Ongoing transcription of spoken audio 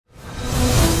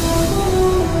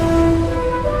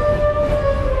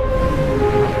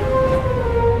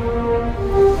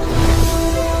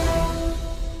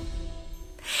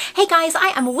guys,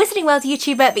 I am a Wizarding World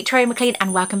YouTuber, Victoria-Maclean,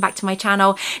 and welcome back to my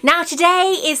channel. Now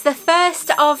today is the first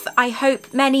of, I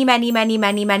hope, many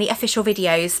official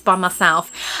videos by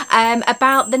myself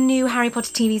about the new Harry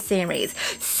Potter TV series.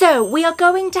 So we are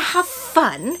going to have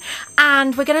fun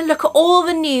and we're going to look at all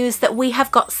the news that we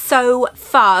have got so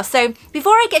far. So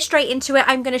before I get straight into it,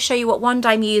 I'm going to show you what wand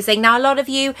I'm using. Now a lot of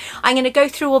you, I'm going to go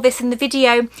through all this in the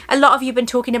video. A lot of you have been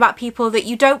talking about people that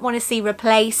you don't want to see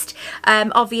replaced.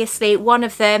 Obviously one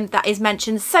of them that is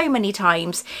mentioned so many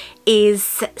times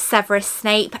is Severus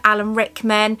Snape, Alan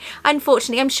Rickman.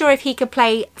 Unfortunately, I'm sure if he could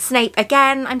play Snape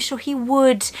again, I'm sure he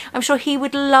would. I'm sure he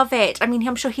would love it. I mean,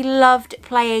 I'm sure he loved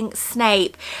playing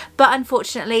Snape. But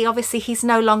unfortunately, obviously, he's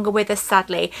no longer with us,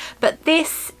 sadly. But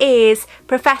this is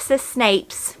Professor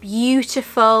Snape's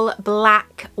beautiful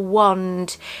black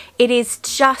wand. It is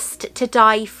just to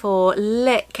die for.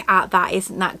 Look at that.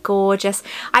 Isn't that gorgeous?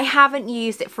 I haven't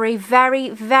used it for a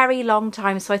very long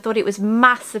time, so I thought it was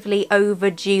massively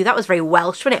overdue. That was very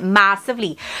Welsh, wasn't it?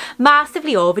 Massively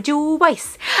overdue,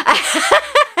 boys.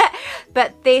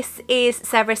 But this is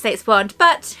Severus Snape's wand,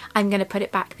 but I'm going to put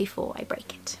it back before I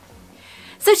break it.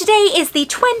 So today is the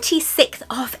 26th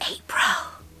of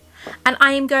April. And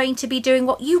I am going to be doing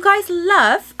what you guys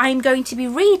love. I'm going to be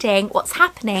reading what's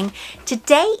happening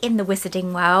today in the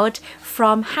Wizarding World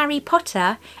from Harry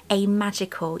Potter, A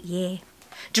Magical Year.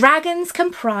 Dragons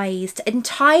comprised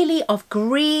entirely of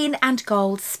green and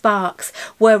gold sparks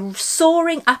were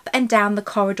soaring up and down the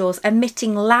corridors,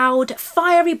 emitting loud,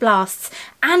 fiery blasts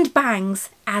and bangs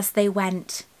as they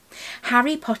went.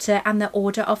 Harry Potter and the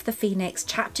Order of the Phoenix,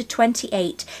 Chapter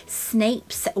 28,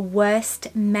 Snape's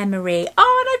Worst Memory.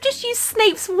 Oh, and I've just used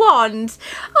Snape's wand.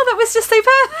 Oh, that was just so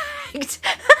perfect.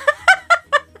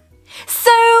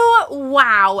 So,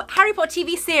 wow. Harry Potter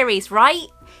TV series, right?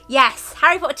 Yes,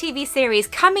 Harry Potter TV series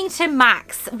coming to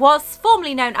Max, was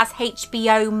formerly known as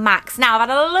HBO Max. Now, I've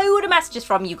had a load of messages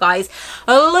from you guys,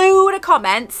 a load of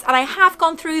comments, and I have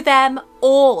gone through them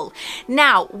all.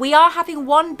 Now, we are having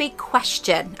one big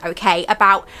question, okay,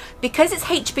 about, because it's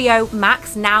HBO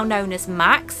Max, now known as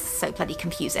Max, so bloody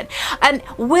confusing,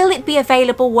 will it be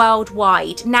available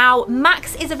worldwide? Now,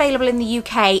 Max is available in the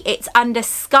UK, it's under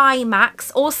Sky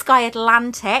Max or Sky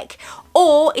Atlantic,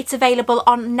 or it's available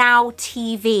on Now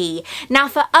TV. Now,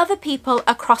 for other people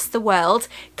across the world,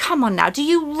 come on now, do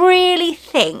you really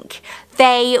think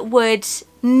they would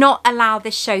not allow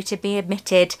this show to be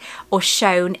emitted or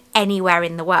shown anywhere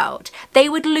in the world? They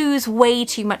would lose way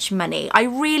too much money. I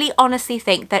really honestly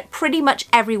think that pretty much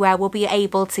everywhere will be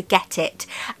able to get it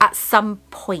at some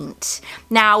point.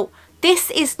 Now,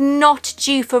 this is not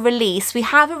due for release. We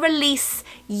have a release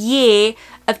year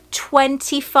of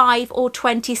 25 or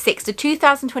 26 to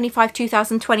 2025,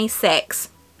 2026.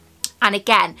 And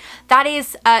again, that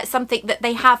is something that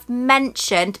they have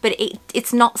mentioned, but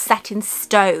it's not set in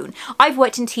stone. I've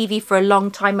worked in TV for a long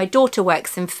time. My daughter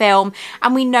works in film,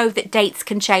 and we know that dates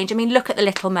can change. I mean, look at The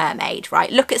Little Mermaid,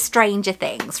 right? Look at Stranger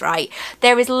Things, right?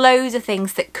 There is loads of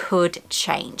things that could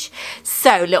change.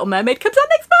 So Little Mermaid comes out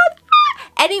next month.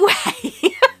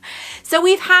 Anyway, so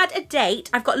we've had a date.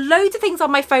 I've got loads of things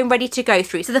on my phone ready to go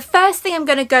through. So the first thing I'm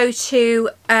going to go to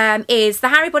is the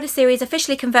Harry Potter series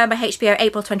officially confirmed by HBO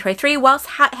April 2023. Whilst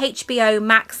HBO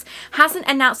Max hasn't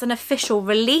announced an official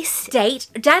release date,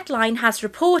 Deadline has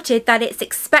reported that it's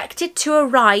expected to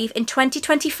arrive in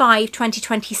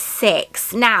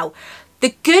 2025-2026. Now,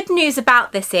 the good news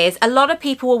about this is a lot of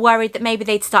people were worried that maybe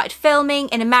they'd started filming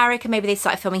in America, maybe they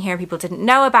started filming here and people didn't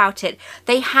know about it.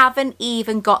 They haven't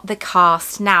even got the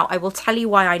cast. Now, I will tell you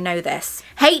why I know this.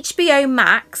 HBO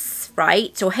Max,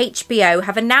 right, or HBO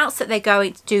have announced that they're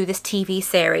going to do this TV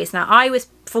series. Now, I was,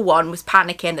 for one, was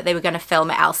panicking that they were going to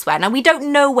film it elsewhere. Now, we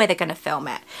don't know where they're going to film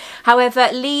it. However,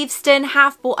 Leavesden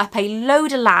have bought up a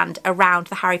load of land around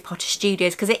the Harry Potter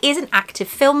studios because it is an active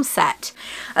film set.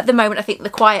 At the moment, I think The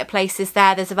Quiet Place is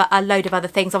there. There's a load of other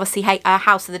things. Obviously,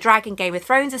 House of the Dragon, Game of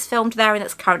Thrones is filmed there, and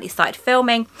that's currently started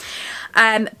filming.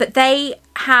 But they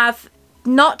have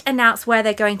not announced where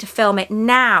they're going to film it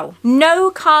now.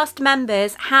 No cast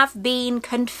members have been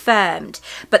confirmed,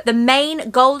 but the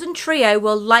main Golden Trio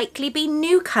will likely be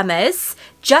newcomers,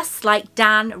 just like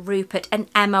Dan, Rupert and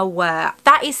Emma were.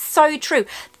 That is so true.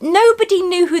 Nobody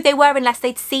knew who they were unless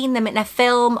they'd seen them in a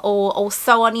film or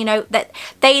so on, you know, that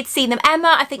they had seen them.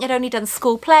 Emma, I think, had only done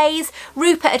school plays.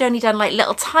 Rupert had only done like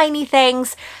little tiny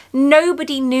things.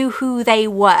 Nobody knew who they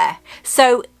were.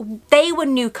 So they were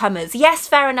newcomers. Yes,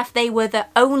 fair enough, they were the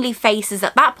only faces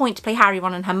at that point to play Harry,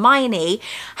 Ron and Hermione.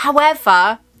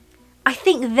 However, I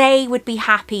think they would be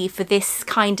happy for this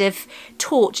kind of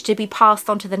torch to be passed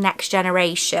on to the next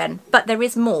generation. But there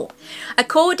is more.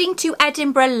 According to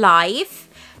Edinburgh Live,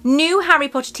 New Harry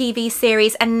Potter TV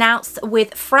series announced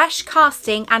with fresh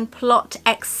casting and plot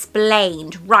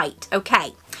explained. Right,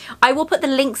 okay. I will put the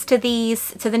links to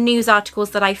the news articles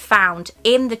that I found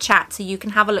in the chat so you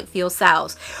can have a look for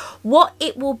yourselves. What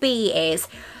it will be is,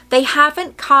 they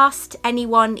haven't cast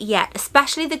anyone yet,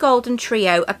 especially the Golden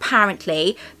Trio,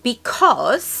 apparently,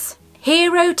 because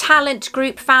Hero Talent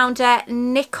Group founder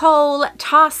Nicole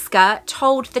Tasker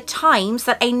told The Times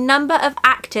that a number of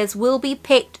actors will be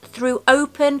picked through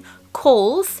open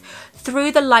calls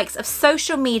through the likes of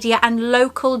social media and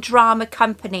local drama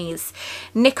companies.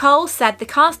 Nicole said the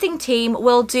casting team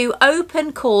will do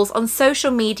open calls on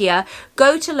social media,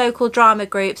 go to local drama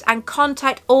groups and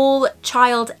contact all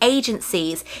child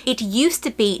agencies. It used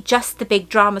to be just the big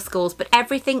drama schools, but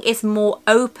everything is more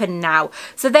open now.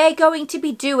 So they're going to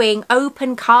be doing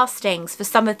open castings for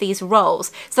some of these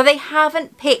roles. So they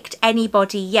haven't picked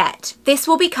anybody yet. This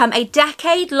will become a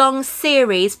decade-long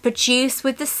series produced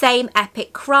with the same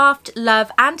epic craft,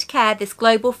 love and care this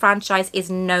global franchise is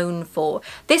known for.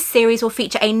 This series will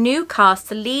feature a new cast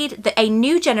to lead a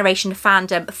new generation of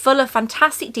fandom, full of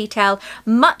fantastic detail,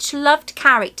 much loved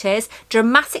characters,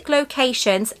 dramatic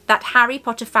locations that Harry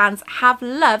Potter fans have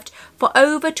loved for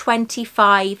over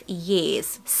 25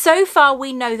 years. So far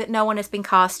we know that no one has been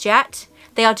cast yet.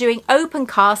 They are doing open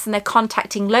casts and they're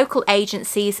contacting local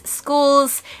agencies,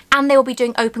 schools, and they will be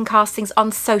doing open castings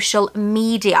on social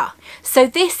media. So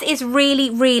this is really,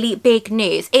 really big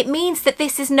news. It means that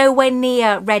this is nowhere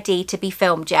near ready to be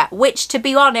filmed yet, which, to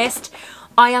be honest,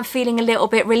 I am feeling a little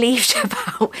bit relieved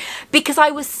about, because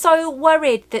I was so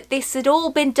worried that this had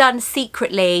all been done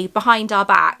secretly behind our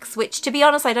backs, which, to be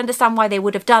honest, I'd understand why they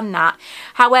would have done that.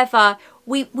 However,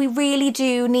 we really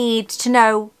do need to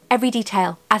know every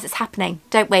detail as it's happening,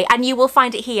 don't we? And you will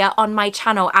find it here on my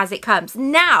channel as it comes.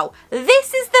 Now,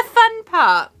 this is the fun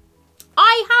part.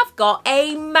 I have got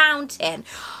a mountain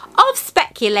of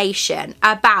speculation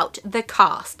about the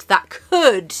cast that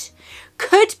could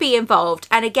be involved,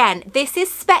 and again, this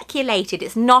is speculated,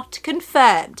 it's not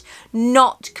confirmed,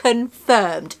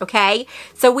 okay?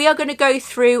 So we are going to go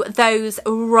through those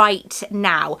right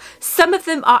now. Some of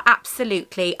them are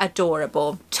absolutely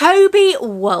adorable. Toby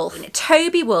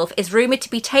Wolfe is rumoured to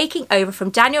be taking over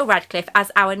from Daniel Radcliffe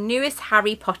as our newest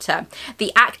Harry Potter.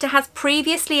 The actor has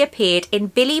previously appeared in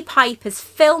Billie Piper's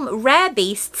film Rare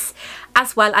Beasts,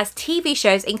 as well as TV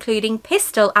shows including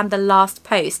Pistol and The Last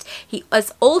Post. He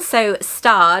has also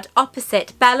starred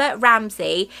opposite Bella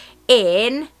Ramsey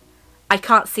in, I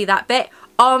can't see that bit,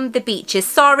 On the Beaches.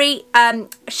 Sorry,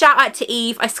 shout out to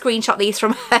Eve, I screenshot these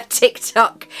from her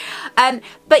TikTok.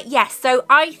 But yes, so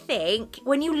I think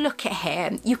when you look at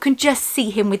him, you can just see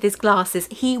him with his glasses.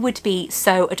 He would be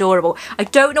so adorable. I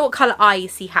don't know what colour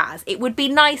eyes he has. It would be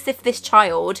nice if this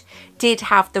child did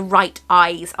have the right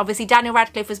eyes. Obviously, Daniel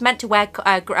Radcliffe was meant to wear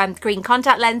green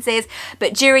contact lenses,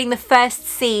 but during the first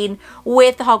scene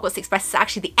with the Hogwarts Express, it's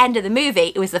actually the end of the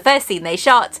movie, it was the first scene they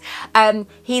shot,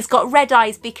 he's got red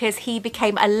eyes because he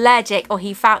became allergic, or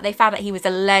they found that he was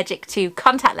allergic to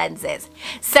contact lenses.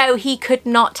 So he could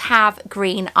not have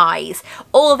green eyes.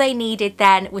 All they needed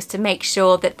then was to make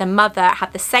sure that the mother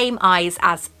had the same eyes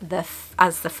as the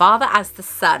father, as the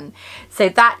son. So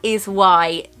that is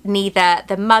why neither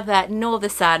the mother nor the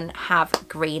son have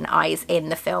green eyes in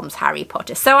the film's Harry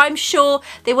Potter. So I'm sure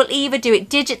they will either do it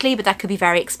digitally, but that could be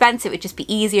very expensive. It would just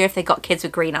be easier if they got kids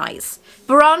with green eyes.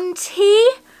 Bronte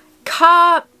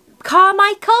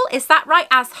Carmichael, is that right,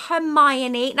 as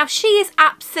Hermione. Now, she is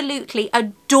absolutely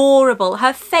adorable.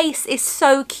 Her face is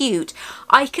so cute.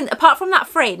 Apart from that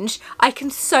fringe, I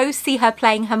can so see her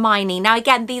playing Hermione. Now,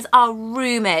 again, these are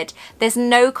rumoured. There's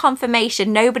no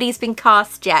confirmation. Nobody's been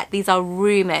cast yet. These are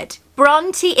rumoured.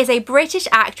 Bronte is a British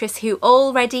actress who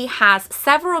already has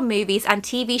several movies and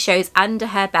TV shows under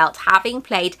her belt, having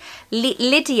played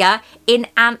Lydia in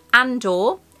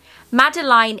Andor,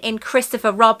 Madeline in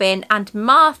Christopher Robin, and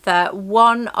Martha,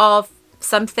 one of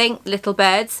something, Little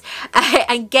Birds,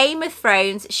 and Game of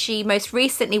Thrones. She most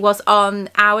recently was on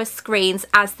our screens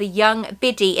as the young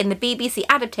Biddy in the BBC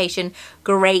adaptation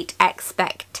Great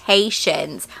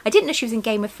Expectations. I didn't know she was in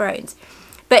Game of Thrones,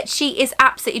 but she is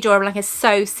absolutely adorable. I can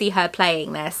so see her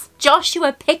playing this.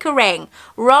 Joshua Pickering,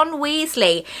 Ron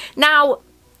Weasley. Now,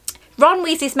 Ron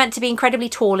Weasley is meant to be incredibly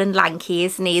tall and lanky,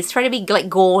 isn't he? He's trying to be like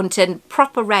gaunt and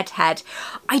proper redhead.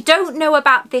 I don't know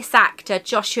about this actor,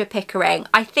 Joshua Pickering.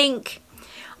 I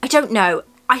don't know.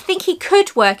 I think he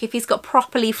could work if he's got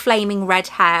properly flaming red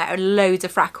hair and loads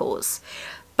of freckles.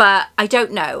 But I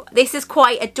don't know. This is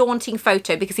quite a daunting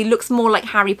photo because he looks more like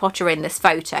Harry Potter in this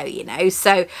photo, you know.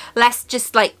 So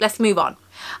let's move on.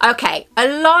 Okay, a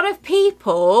lot of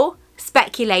people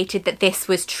speculated that this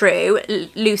was true.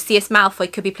 Lucius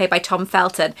Malfoy could be played by Tom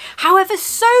Felton. However,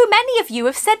 so many of you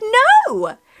have said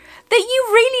no, that you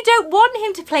really don't want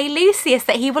him to play Lucius,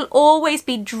 that he will always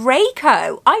be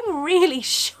Draco. I'm really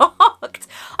shocked.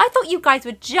 I thought you guys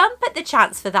would jump at the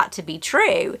chance for that to be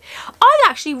true. I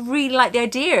actually really like the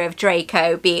idea of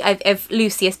Draco being, of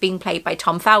Lucius being played by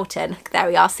Tom Felton. There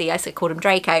we are, see, I called him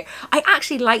Draco. I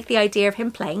actually like the idea of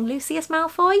him playing Lucius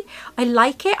Malfoy. I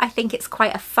like it. I think it's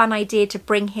quite a fun idea to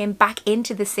bring him back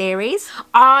into the series.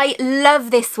 I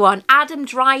love this one. Adam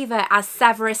Driver as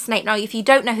Severus Snape. Now, if you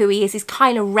don't know who he is, he's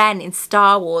Kylo Ren in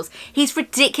Star Wars. He's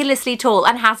ridiculously tall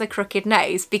and has a crooked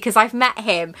nose because I've met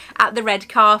him at the red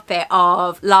carpet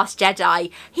of Last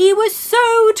Jedi. He was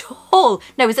so tall.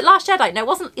 No, was it Last Jedi? No, it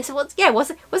wasn't. Yes, it was. Yeah,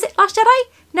 was it Last Jedi?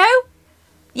 No?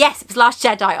 Yes, it was Last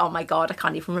Jedi. Oh my God, I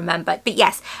can't even remember. But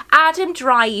yes, Adam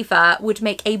Driver would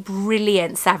make a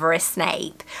brilliant Severus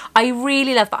Snape. I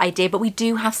really love that idea, but we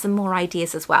do have some more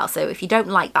ideas as well. So if you don't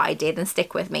like that idea, then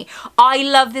stick with me. I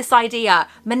love this idea.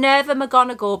 Minerva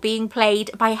McGonagall being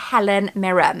played by Helen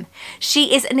Mirren.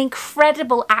 She is an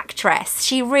incredible actress.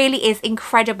 She really is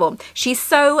incredible. She's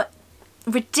so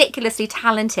ridiculously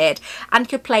talented and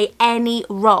could play any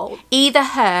role, either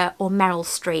her or Meryl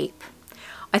Streep.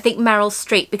 I think Meryl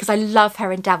Streep, because I love her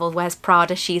in Devil Wears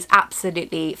Prada, she's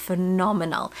absolutely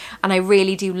phenomenal. And I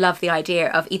really do love the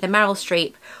idea of either Meryl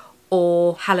Streep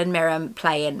or Helen Mirren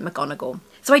playing McGonagall.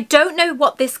 So I don't know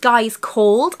what this guy is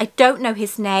called. I don't know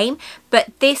his name,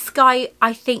 but this guy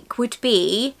I think would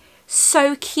be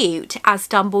so cute as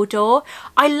Dumbledore.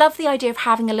 I love the idea of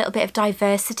having a little bit of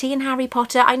diversity in Harry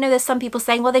Potter. I know there's some people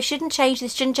saying, well, they shouldn't change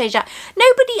this, shouldn't change that.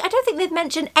 Nobody, I don't think they've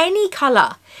mentioned any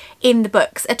colour in the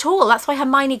books at all. That's why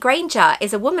Hermione Granger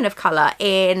is a woman of colour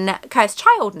in Cursed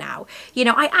Child now. You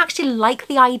know, I actually like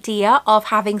the idea of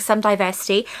having some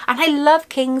diversity, and I love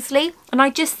Kingsley, and I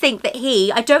just think that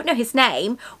he, I don't know his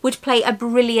name, would play a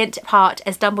brilliant part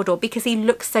as Dumbledore because he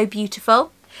looks so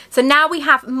beautiful. So now we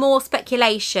have more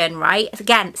speculation, right?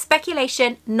 Again,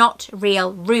 speculation, not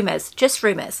real rumours, just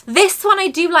rumours. This one I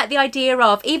do like the idea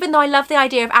of, even though I love the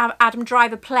idea of Adam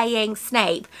Driver playing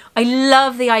Snape, I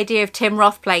love the idea of Tim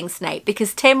Roth playing Snape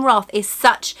because Tim Roth is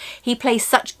such, he plays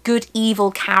such good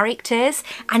evil characters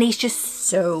and he's just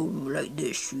so like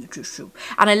this.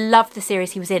 And I loved the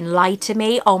series he was in, Lie to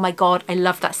Me. Oh my God, I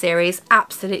loved that series.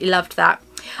 Absolutely loved that.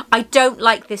 I don't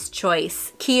like this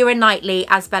choice. Keira Knightley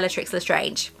as Bellatrix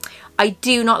Lestrange. I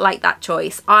do not like that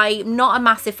choice. I'm not a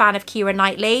massive fan of Keira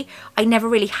Knightley. I never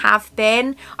really have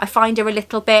been. I find her a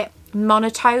little bit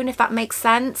monotone, if that makes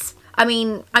sense. I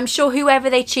mean, I'm sure whoever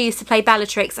they choose to play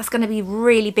Bellatrix, that's going to be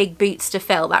really big boots to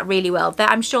fill. That really will.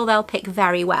 I'm sure they'll pick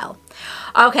very well.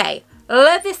 Okay.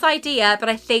 Love this idea, but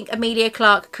I think Emilia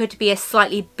Clarke could be a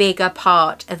slightly bigger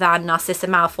part than Narcissa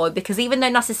Malfoy, because even though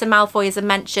Narcissa Malfoy is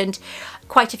mentioned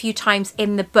quite a few times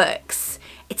in the books,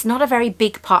 it's not a very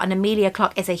big part, and Emilia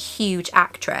Clarke is a huge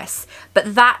actress,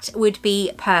 but that would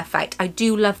be perfect. I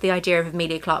do love the idea of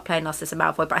Emilia Clarke playing Narcissa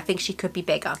Malfoy, but I think she could be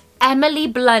bigger. Emily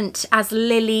Blunt as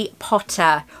Lily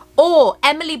Potter. Or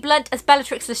Emily Blunt as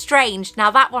Bellatrix Lestrange. Now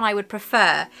that one I would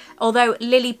prefer. Although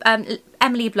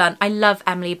Emily Blunt, I love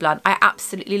Emily Blunt. I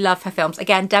absolutely love her films.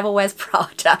 Again, Devil Wears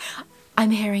Prada.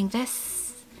 I'm hearing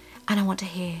this and I want to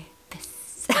hear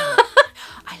this.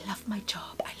 I love my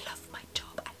job. I love my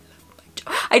job. I love my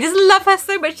job. I just love her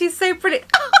so much. She's so brilliant.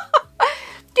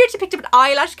 She picked up an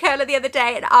eyelash curler the other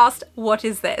day and asked, what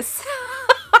is this?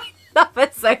 I love her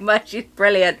so much. She's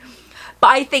brilliant. But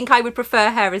I think I would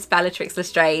prefer her as Bellatrix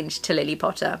Lestrange to Lily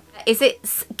Potter. Is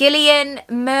it Gillian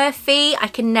Murphy? I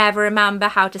can never remember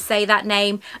how to say that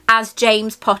name, as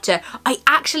James Potter. I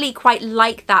actually quite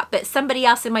like that, but somebody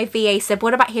else in my VA said,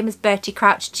 what about him as Bertie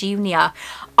Crouch Jr.?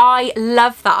 I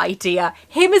love that idea.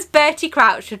 Him as Bertie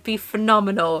Crouch would be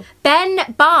phenomenal.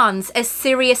 Ben Barnes as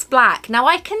Sirius Black. Now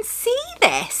I can see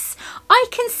this. I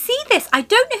can see this. I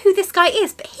don't know who this guy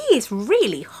is, but he is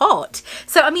really hot.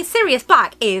 So, I mean, Sirius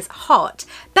Black is hot.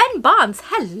 Ben Barnes,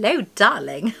 hello,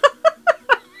 darling.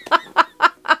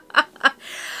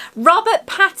 Robert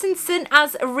Pattinson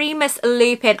as Remus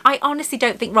Lupin. I honestly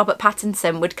don't think Robert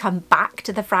Pattinson would come back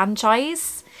to the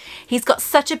franchise. He's got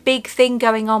such a big thing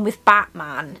going on with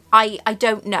Batman. I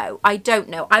don't know. I don't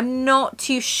know. I'm not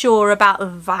too sure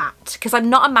about that because I'm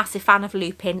not a massive fan of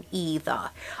Lupin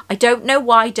either. I don't know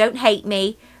why. Don't hate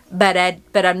me. But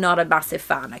I'm not a massive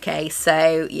fan, okay?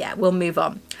 So, yeah, we'll move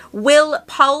on. Will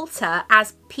Poulter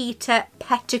as Peter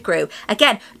Pettigrew.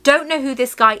 Again, don't know who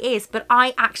this guy is, but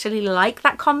I actually like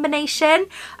that combination.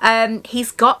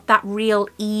 He's got that real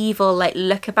evil like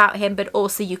look about him, but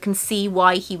also you can see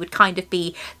why he would kind of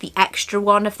be the extra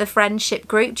one of the friendship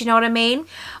group. Do you know what I mean?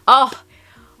 Oh,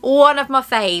 One of my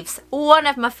faves. One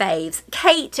of my faves.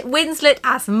 Kate Winslet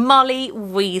as Molly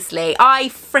Weasley. I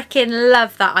freaking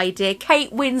love that idea.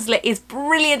 Kate Winslet is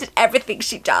brilliant at everything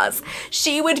she does.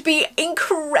 She would be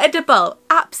incredible.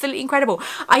 Absolutely incredible.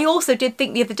 I also did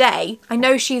think the other day, I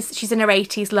know she's in her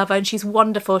 80s lover and she's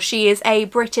wonderful. She is a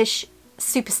British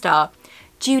superstar.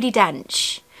 Judi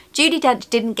Dench. Judi Dench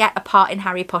didn't get a part in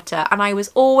Harry Potter and I was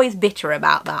always bitter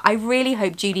about that. I really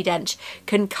hope Judi Dench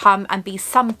can come and be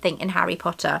something in Harry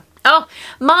Potter. Oh,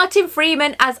 Martin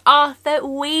Freeman as Arthur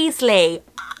Weasley.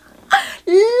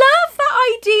 Love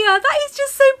that idea. That is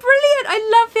just so brilliant.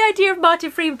 I love the idea of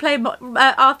Martin Freeman playing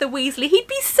Arthur Weasley. He'd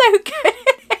be so good.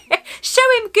 Show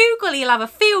him Google, he'll have a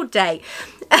field day.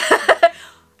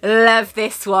 Love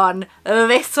this one.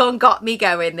 This one got me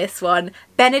going, this one.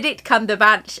 Benedict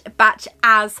Cumberbatch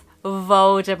as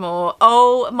Voldemort.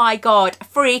 Oh my god,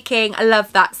 freaking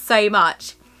love that so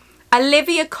much.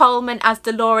 Olivia Colman as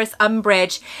Dolores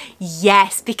Umbridge.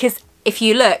 Yes, because if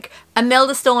you look,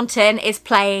 Imelda Staunton is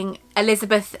playing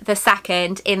Elizabeth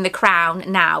II in The Crown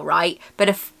now, right?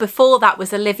 But before that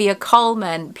was Olivia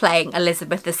Colman playing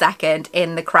Elizabeth II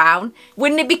in The Crown.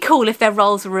 Wouldn't it be cool if their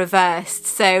roles were reversed?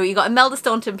 So you got Imelda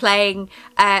Staunton playing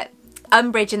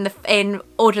Umbridge in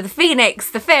Order of the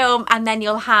Phoenix, the film, and then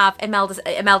you'll have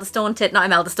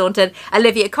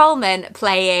Olivia Colman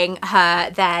playing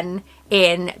her then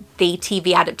in the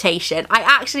TV adaptation. I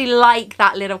actually like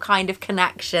that little kind of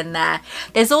connection there.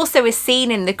 There's also a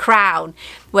scene in The Crown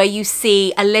where you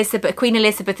see Queen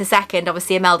Elizabeth II,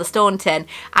 obviously Imelda Staunton,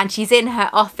 and she's in her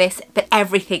office, but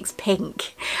everything's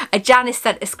pink. Janice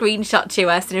sent a screenshot to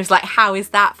us and it was like, how is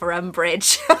that for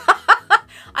Umbridge?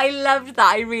 I loved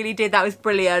that, I really did, that was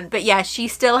brilliant. But yeah, she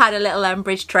still had a little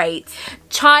Umbridge trait.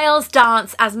 Charles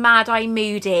Dance as Mad-Eye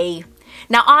Moody.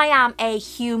 Now, I am a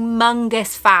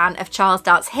humongous fan of Charles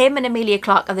Dance. Him and Emilia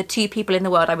Clarke are the two people in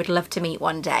the world I would love to meet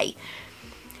one day.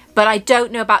 But I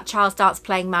don't know about Charles Dance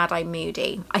playing Mad-Eye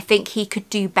Moody. I think he could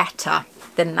do better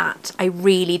than that. I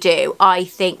really do. I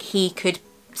think he could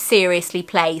seriously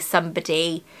play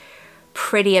somebody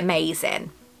pretty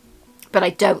amazing. But I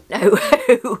don't know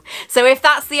who. So if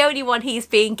that's the only one he's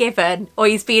being given or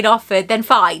he's being offered, then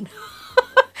fine.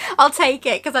 I'll take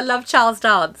it because I love Charles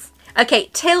Dance. Okay,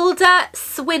 Tilda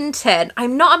Swinton.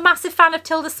 I'm not a massive fan of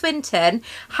Tilda Swinton.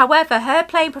 However, her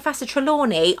playing Professor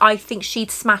Trelawney, I think she'd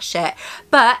smash it.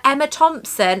 But Emma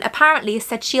Thompson apparently has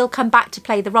said she'll come back to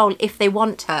play the role if they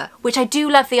want her, which I do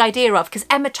love the idea of because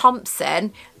Emma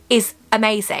Thompson is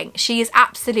amazing. She is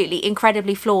absolutely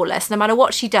incredibly flawless. No matter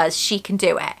what she does, she can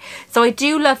do it. So I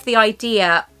do love the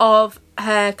idea of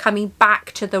her coming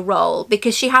back to the role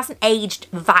because she hasn't aged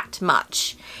that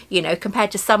much, you know,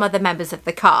 compared to some other members of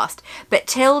the cast. But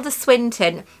Tilda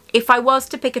Swinton, if I was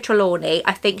to pick a Trelawney,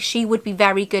 I think she would be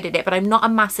very good at it, but I'm not a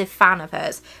massive fan of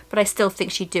hers, but I still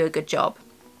think she'd do a good job.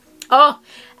 Oh,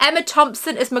 Emma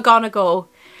Thompson as McGonagall.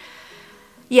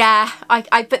 Yeah,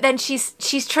 but then she's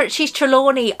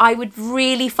Trelawney. I would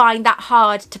really find that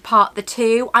hard to part the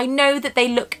two. I know that they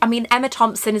look, I mean, Emma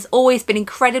Thompson has always been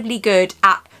incredibly good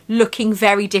at looking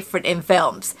very different in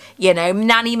films. You know,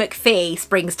 Nanny McPhee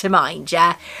springs to mind,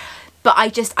 yeah. But I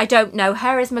don't know.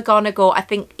 Her as McGonagall, I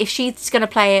think if she's going to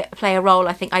play a role,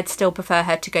 I think I'd still prefer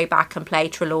her to go back and play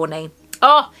Trelawney.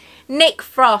 Oh, Nick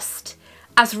Frost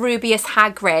as Rubeus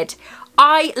Hagrid.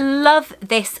 I love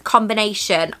this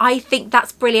combination. I think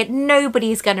that's brilliant.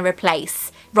 Nobody's going to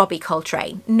replace Robbie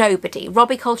Coltrane. Nobody.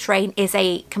 Robbie Coltrane is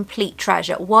a complete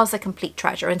treasure, was a complete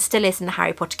treasure, and still is in the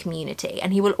Harry Potter community,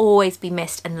 and he will always be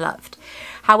missed and loved.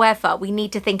 However, we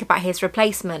need to think about his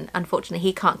replacement. Unfortunately,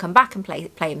 he can't come back and play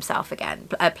himself again,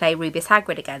 play Rubeus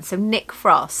Hagrid again. So Nick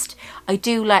Frost, I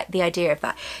do like the idea of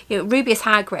that. You know, Rubeus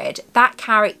Hagrid, that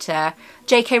character,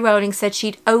 J.K. Rowling said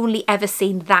she'd only ever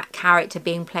seen that character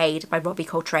being played by Robbie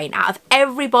Coltrane. Out of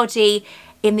everybody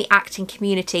in the acting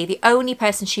community, the only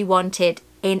person she wanted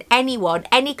in anyone,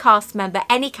 any cast member,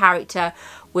 any character,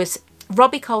 was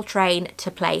Robbie Coltrane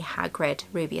to play Hagrid,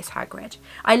 Rubeus Hagrid.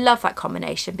 I love that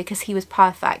combination because he was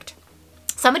perfect.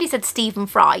 Somebody said Stephen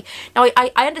Fry. Now,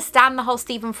 I understand the whole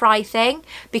Stephen Fry thing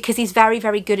because he's very,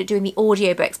 very good at doing the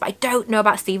audiobooks, but I don't know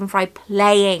about Stephen Fry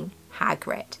playing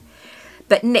Hagrid.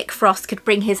 But Nick Frost could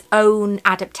bring his own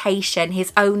adaptation,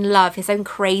 his own love, his own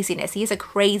craziness. He is a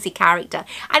crazy character.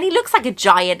 And he looks like a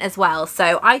giant as well.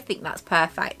 So I think that's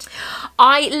perfect.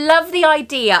 I love the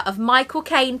idea of Michael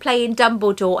Caine playing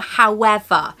Dumbledore.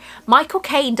 However, Michael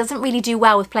Caine doesn't really do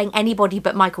well with playing anybody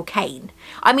but Michael Caine.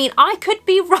 I mean, I could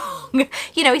be wrong.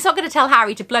 You know, he's not going to tell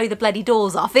Harry to blow the bloody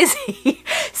doors off, is he?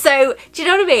 So, do you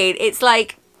know what I mean? It's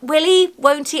like, Will he?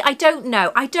 Won't he? I don't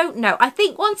know. I don't know. I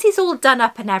think once he's all done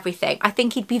up and everything, I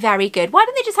think he'd be very good. Why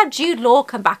don't they just have Jude Law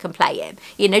come back and play him?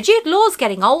 You know, Jude Law's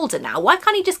getting older now. Why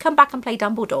can't he just come back and play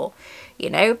Dumbledore? You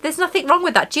know, there's nothing wrong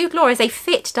with that. Jude Law is a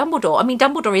fit Dumbledore. I mean,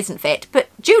 Dumbledore isn't fit, but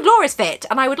Jude Law is fit.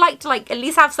 And I would like to, like, at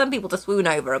least have some people to swoon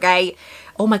over, okay?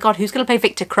 Oh my God, who's going to play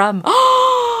Victor Crumb?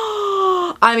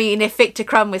 Oh, I mean, if Victor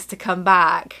Crumb was to come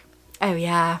back. Oh,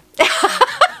 yeah.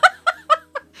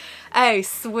 Oh,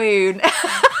 swoon.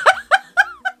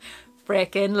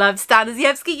 Frickin' love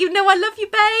Staniszewski. You know I love you,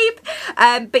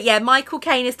 babe. But yeah, Michael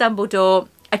Caine is Dumbledore.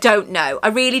 I don't know. I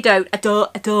really don't. I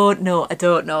don't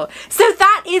know. So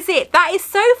that is it. That is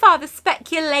so far the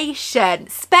speculation.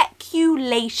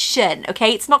 Speculation.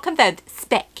 Okay, it's not confirmed.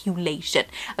 Speculation.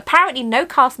 Apparently no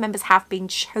cast members have been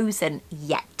chosen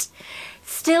yet.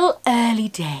 Still early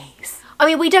days. I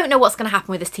mean, we don't know what's going to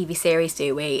happen with this TV series,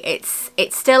 do we? It's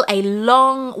still a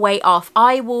long way off.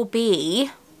 I will be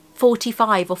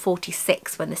 45 or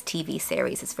 46 when this TV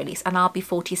series is released, and I'll be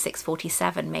 46,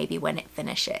 47 maybe when it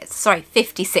finishes. Sorry,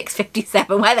 56,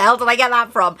 57. Where the hell did I get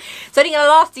that from? It's only going to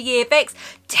last a year, Vix.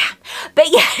 Damn. But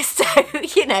yeah, so,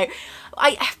 you know,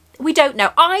 we don't know.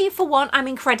 I, for one, I'm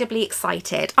incredibly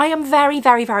excited. I am very,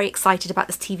 very, very excited about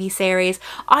this TV series.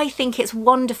 I think it's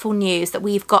wonderful news that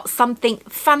we've got something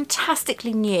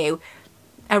fantastically new,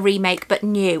 a remake but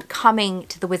new, coming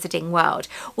to the Wizarding world.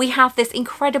 We have this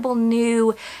incredible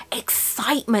new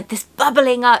excitement, this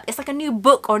bubbling up. It's like a new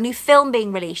book or a new film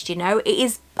being released, you know. It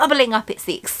is bubbling up. It's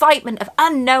the excitement of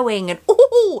unknowing and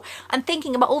ooh, and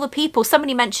thinking about all the people.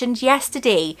 Somebody mentioned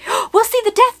yesterday, we'll see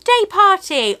the Death Day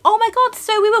party. Oh my God,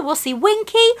 so we will. We'll see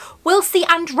Winky, we'll see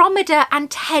Andromeda and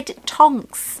Ted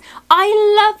Tonks. I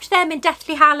loved them in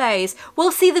Deathly Hallows.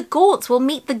 We'll see the Gaunts. We'll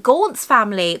meet the Gaunts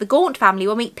family. The Gaunt family.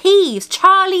 We'll meet Peeves,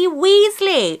 Charlie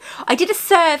Weasley. I did a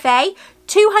survey.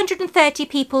 230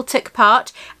 people took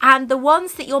part, and the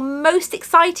ones that you're most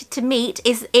excited to meet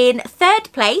is in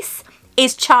third place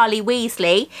is Charlie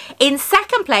Weasley. In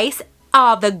second place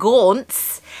are the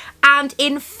Gaunts, and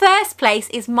in first place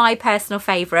is my personal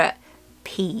favourite,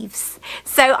 Peeves.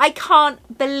 So I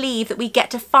can't believe that we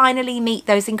get to finally meet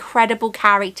those incredible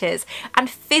characters and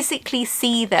physically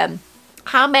see them.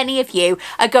 How many of you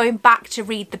are going back to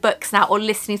read the books now or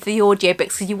listening to the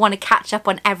audiobooks because you want to catch up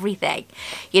on everything?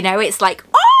 You know, it's like,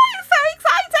 oh, it's so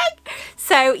exciting.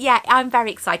 So yeah, I'm very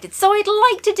excited. So I'd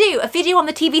like to do a video on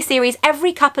the TV series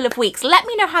every couple of weeks. Let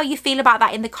me know how you feel about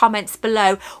that in the comments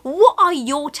below. What are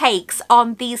your takes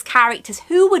on these characters?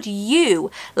 Who would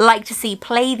you like to see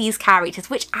play these characters?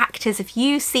 Which actors have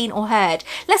you seen or heard?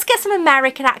 Let's get some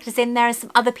American actors in there and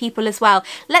some other people as well.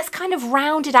 Let's kind of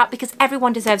round it out because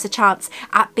everyone deserves a chance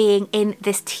at being in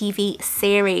this TV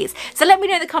series. So let me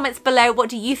know in the comments below, what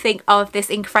do you think of this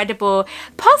incredible,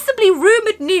 possibly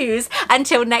rumoured news?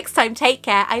 Until next time, take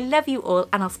care. I love you all,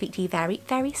 and I'll speak to you very,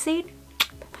 very soon.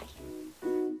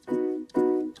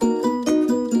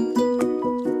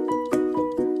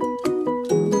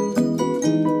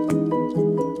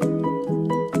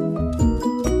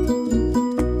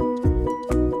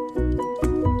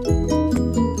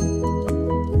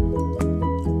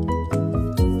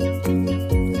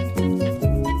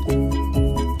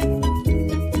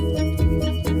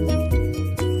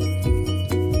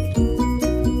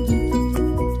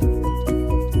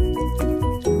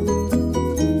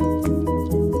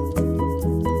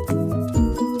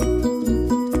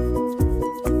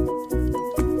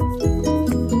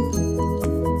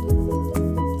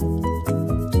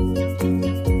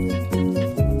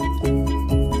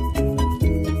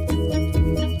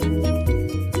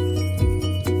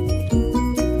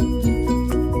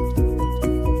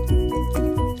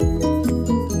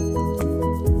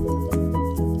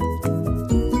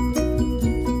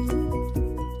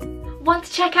 Want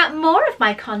to check out more of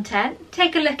my content?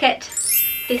 Take a look at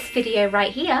this video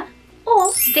right here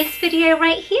or this video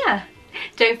right here.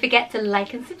 Don't forget to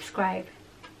like and subscribe.